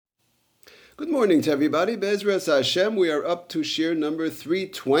Good morning to everybody. Be'ezras Hashem, we are up to shir number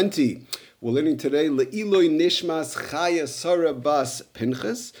 320. We're learning today Le'iloi Nishmas Chaya Sarah Bas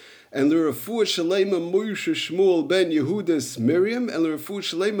Pinchas and L'Refuah Shalema Moshe Shmuel ben Yehudis Miriam and L'Refuah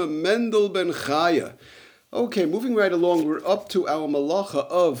Shalema Mendel ben Chaya. Okay, moving right along, we're up to our malacha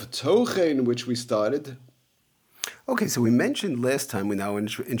of Tochen, which we started. Okay, so we mentioned last time in our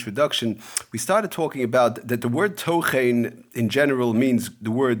introduction, we started talking about that the word tochen in general means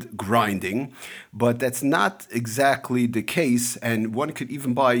the word grinding, but that's not exactly the case, and one could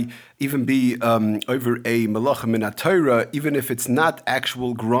even be over a malacha min haTorah, even if it's not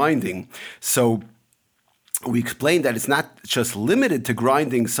actual grinding. So we explained that it's not just limited to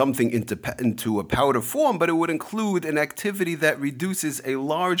grinding something into a powder form, but it would include an activity that reduces a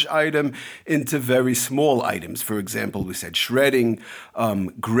large item into very small items. For example, we said shredding,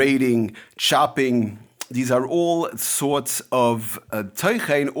 grating, chopping. These are all sorts of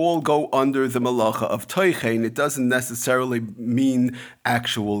tochen, all go under the malacha of tochen. It doesn't necessarily mean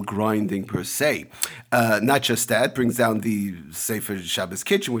actual grinding per se. Not just that, brings down the Sefer Shabbos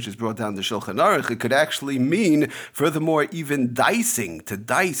Kitchen, which is brought down the Shulchan Aruch. It could actually mean, furthermore, even dicing, to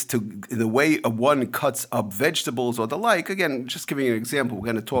dice, in the way one cuts up vegetables or the like. Again, just giving an example, we're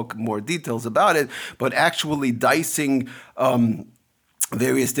going to talk more details about it, but actually dicing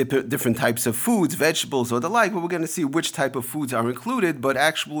various different types of foods, vegetables or the like, but we're going to see which type of foods are included, but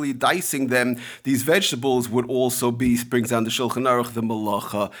actually dicing them, these vegetables would also brings down the Shulchan Aruch, the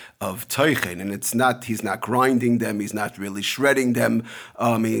malacha of tochen, and he's not grinding them, he's not really shredding them,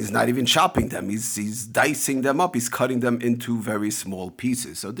 he's not even chopping them, he's dicing them up, he's cutting them into very small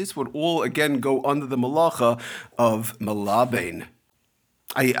pieces. So this would all again go under the malacha of malaben.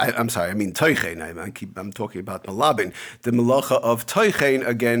 I'm sorry, I mean tochen. I'm talking about malaben. The malacha of tochen,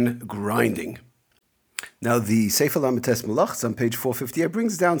 again, grinding. Now, the Sefer Lamites Malachas on page 450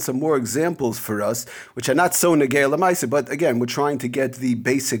 brings down some more examples for us, which are not so negei lemaisa, but again, we're trying to get the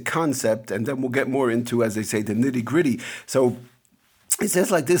basic concept, and then we'll get more into, as they say, the nitty-gritty. So it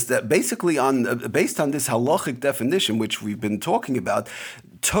says like this, that basically based on this halachic definition, which we've been talking about,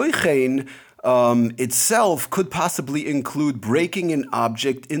 tochen itself could possibly include breaking an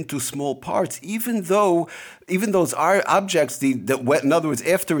object into small parts, even those are objects, in other words,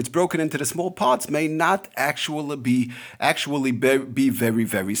 after it's broken into the small parts, may not actually be very,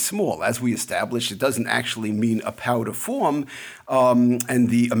 very small. As we established, it doesn't actually mean a powder form, and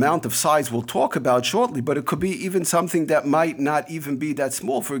the amount of size we'll talk about shortly, but it could be even something that might not even be that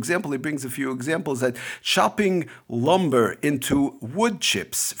small. For example, it brings a few examples that chopping lumber into wood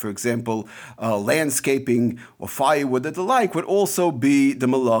chips, for example, landscaping or firewood or the like, would also be the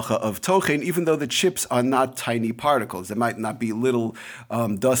malacha of tochen, even though the chips are not tiny particles. They might not be little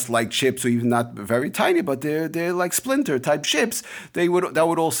dust-like chips, or even not very tiny, but they're like splinter-type chips. That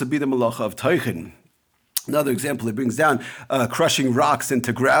would also be the malacha of tochen. Another example it brings down, crushing rocks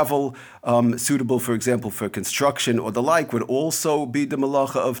into gravel, suitable, for example, for construction or the like, would also be the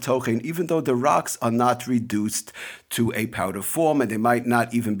malacha of tochen, even though the rocks are not reduced to a powder form, and they might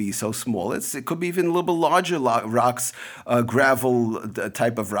not even be so small. It could be even a little bit larger rocks, gravel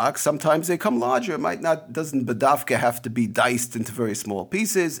type of rocks. Sometimes they come larger. Doesn't bedavka have to be diced into very small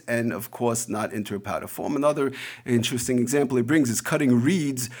pieces, and of course not into a powder form. Another interesting example it brings is cutting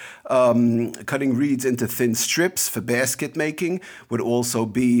reeds into thin strips for basket making would also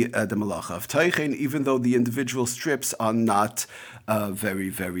be the malacha of tochen, even though the individual strips are not very,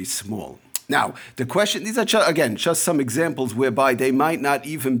 very small. Now, the question, these are just some examples whereby they might not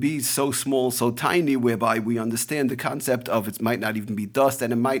even be so small, so tiny, whereby we understand the concept of it might not even be dust,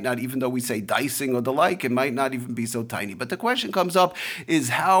 and it might not, even though we say dicing or the like, it might not even be so tiny. But the question comes up is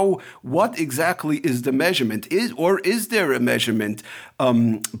what exactly is the measurement? Is there a measurement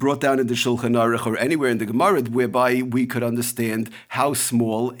brought down in the Shulchan Aruch or anywhere in the Gemara whereby we could understand how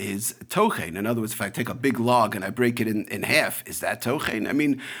small is tochen? In other words, if I take a big log and I break it in half, is that tochen? I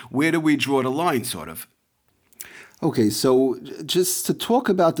mean, where do we draw the line, sort of? Okay, so just to talk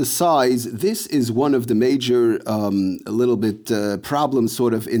about the size, this is one of the major, problems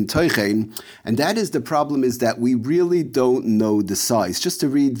sort of in tochen, and that is the problem is that we really don't know the size. Just to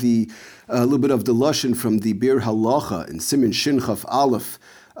read a little bit of the lashon from the Bir Halacha in Siman Shin Chaf Aleph,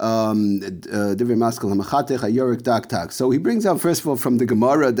 so he brings out first of all from the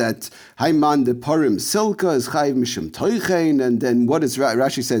Gemara that Haiman de Parim Silka is Chayv Mishum Toichein, and then what is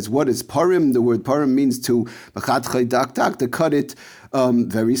Rashi says, what is Parim? The word Parim means to cut it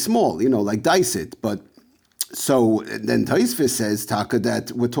very small, like dice it, but so then Tosfos says Taka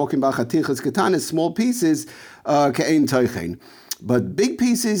that we're talking about Chatichas Ketanis, small pieces, Ke'ein Toichein. But big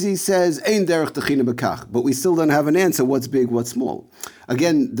pieces, he says, ein derech techina bekach. But we still don't have an answer. What's big, what's small?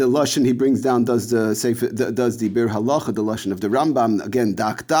 Again, the lashon he brings down does the Bir Halacha, the lashon of the Rambam. Again,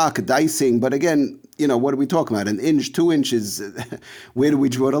 dak, dicing. But again, what are we talking about? An inch, 2 inches? Where do we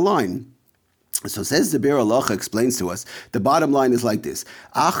draw the line? So says the Bir Halacha, explains to us, the bottom line is like this.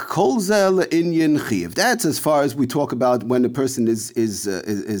 Ach kol zeh inyan chiv. That's as far as we talk about when a person is chiv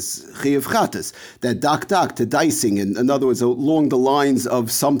chatas. That dak, to dicing, in other words, along the lines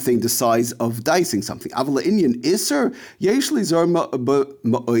of something the size of dicing something. Aval inyan iser, yesh li zor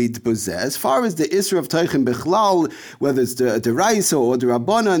ma'oid b'zeh. As far as the iser of teichen bechlal, whether it's the Raisa or the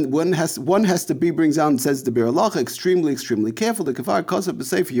Rabbanan, one has to be, brings down, says the Bir Halacha, extremely, extremely careful. The kafar kosav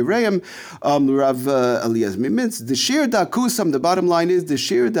b'seif Yereim, Rav Eliezer Mimitz, the shir dakusam, the bottom line is, the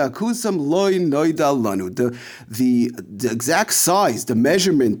shir dakusam loy noida lanu. The exact size, the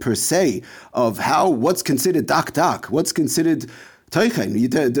measurement per se of what's considered dak, what's considered teichen.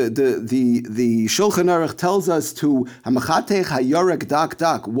 The Shulchan Aruch tells us to hamachatech hayorek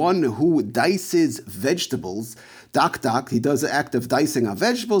dak, one who dices vegetables, dak, he does the act of dicing of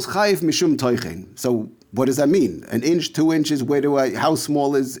vegetables, chayiv mishum teichen. So what does that mean? An inch, 2 inches, how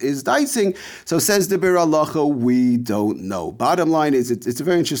small is dicing? So says the Bir Halacha, we don't know. Bottom line is, it's a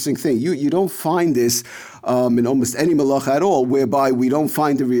very interesting thing. You don't find this in almost any malacha at all, whereby we don't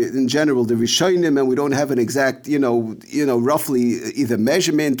find in general the Rishonim, and we don't have an exact, roughly either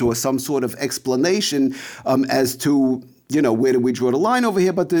measurement or some sort of explanation as to where do we draw the line over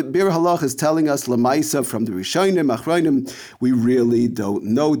here? But the Bir Halacha is telling us, Lamaisa, from the Rishonim, Achronim, we really don't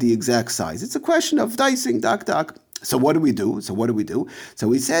know the exact size. It's a question of dicing, dak. So what do we do?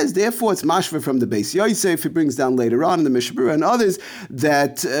 So he says, therefore, it's mashva from the Beis Yosef. He brings down later on in the Mishnah Berurah and others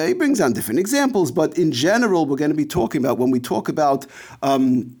that he brings down different examples. But in general, we're going to be talking about, when we talk about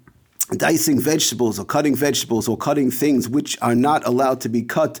dicing vegetables or cutting things which are not allowed to be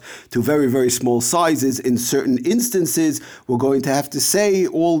cut to very, very small sizes, in certain instances, we're going to have to say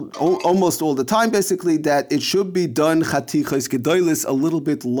almost all the time, basically, that it should be done chatichos gedolos, a little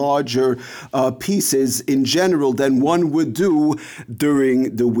bit larger pieces in general than one would do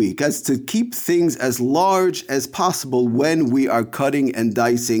during the week, as to keep things as large as possible when we are cutting and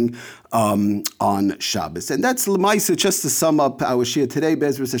dicing on Shabbos. And that's L'maisa, just to sum up our shir today,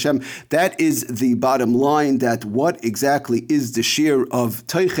 Be'ezras Hashem, that is the bottom line, that what exactly is the shir of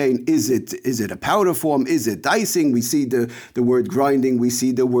teichen? Is it a powder form? Is it dicing? We see the word grinding, we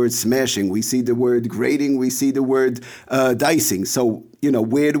see the word smashing, we see the word grating, we see the word dicing. So,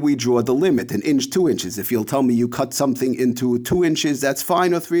 where do we draw the limit? An inch, 2 inches. If you'll tell me you cut something into 2 inches, that's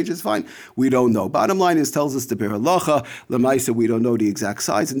fine, or 3 inches, fine. We don't know. Bottom line is, tells us the Bir Halacha, L'maisa, we don't know the exact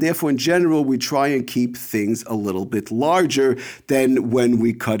size, and therefore, in general, we try and keep things a little bit larger than when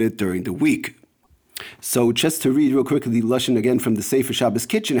we cut it during the week. So just to read real quickly the lashon again from the Sefer Shabbos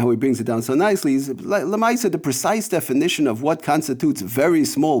Kitchen, how he brings it down so nicely, is L'maisa, the precise definition of what constitutes very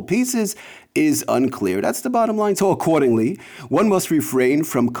small pieces is unclear. That's the bottom line. So accordingly, one must refrain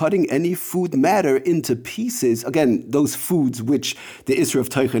from cutting any food matter into pieces. Again, those foods which the Isra of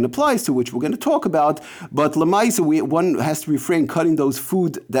Teichen applies to, which we're going to talk about. But L'maisa, one has to refrain cutting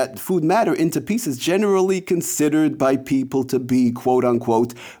that food matter into pieces generally considered by people to be, quote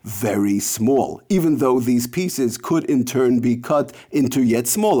unquote, very small, even though these pieces could in turn be cut into yet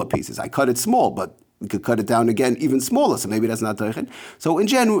smaller pieces. I cut it small, but we could cut it down again even smaller, so maybe that's not teichen. So in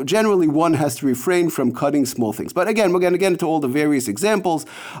generally, one has to refrain from cutting small things. But again, we're going to get into all the various examples,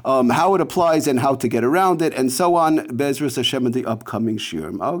 how it applies and how to get around it, and so on. Be'ezras Hashem in the upcoming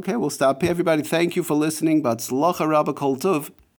shiur. Okay, we'll stop here, everybody. Thank you for listening. Batzlacha Rabba Kol Tov.